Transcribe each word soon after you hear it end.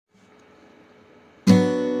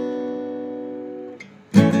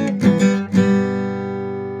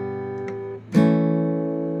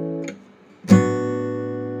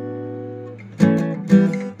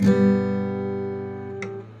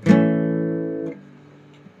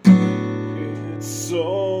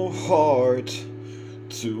so hard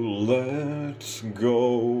to let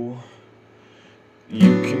go.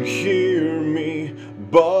 You can hear me,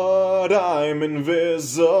 but I'm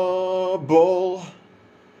invisible.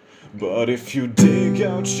 But if you dig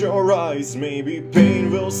out your eyes, maybe pain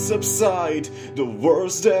will subside. The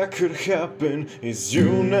worst that could happen is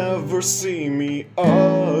you never see me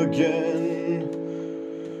again.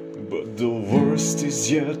 But the worst is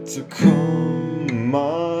yet to come,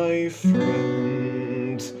 my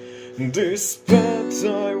friend. This path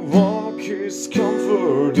I walk is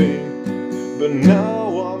comforting, but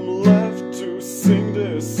now I'm left to sing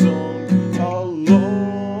this song alone.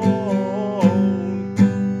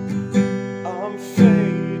 I'm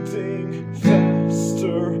fading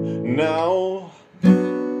faster now.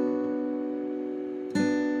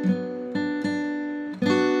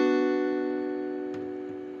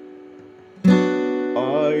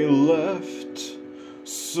 I left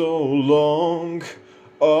so long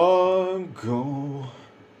ago.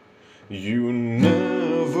 You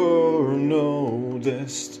never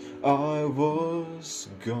noticed I was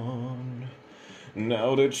gone.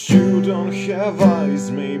 Now that you don't have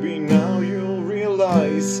eyes, maybe now you'll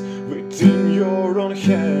realize within your own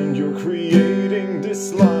hand you're creating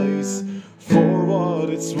these lies. For what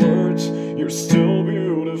it's worth, you're still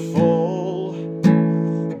beautiful,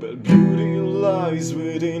 but beauty lies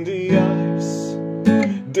within the eyes.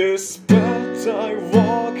 This path I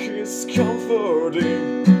walk is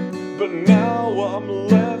comforting, but now I'm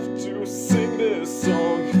left to sing this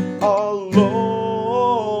song alone.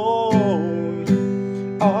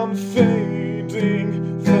 I'm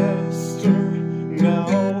fading faster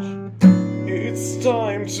now. It's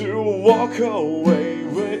time to walk away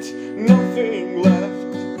with nothing left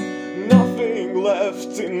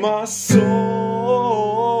in my soul.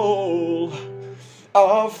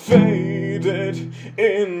 I've faded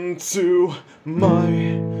into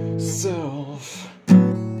myself.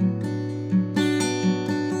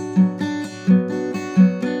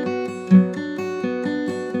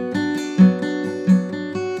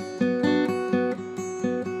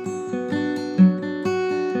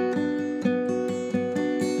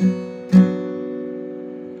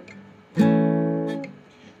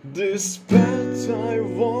 This path I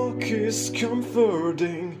walk is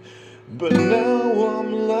comforting, but now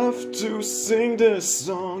I'm left to sing this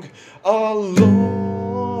song alone.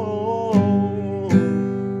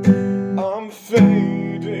 I'm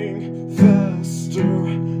fading faster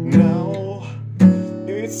now.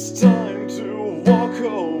 It's time to walk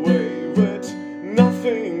away with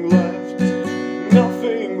nothing left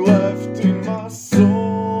in my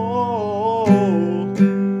soul.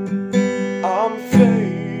 I'm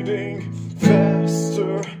fading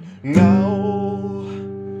faster now.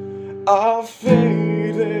 I've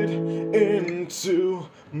faded into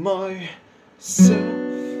myself.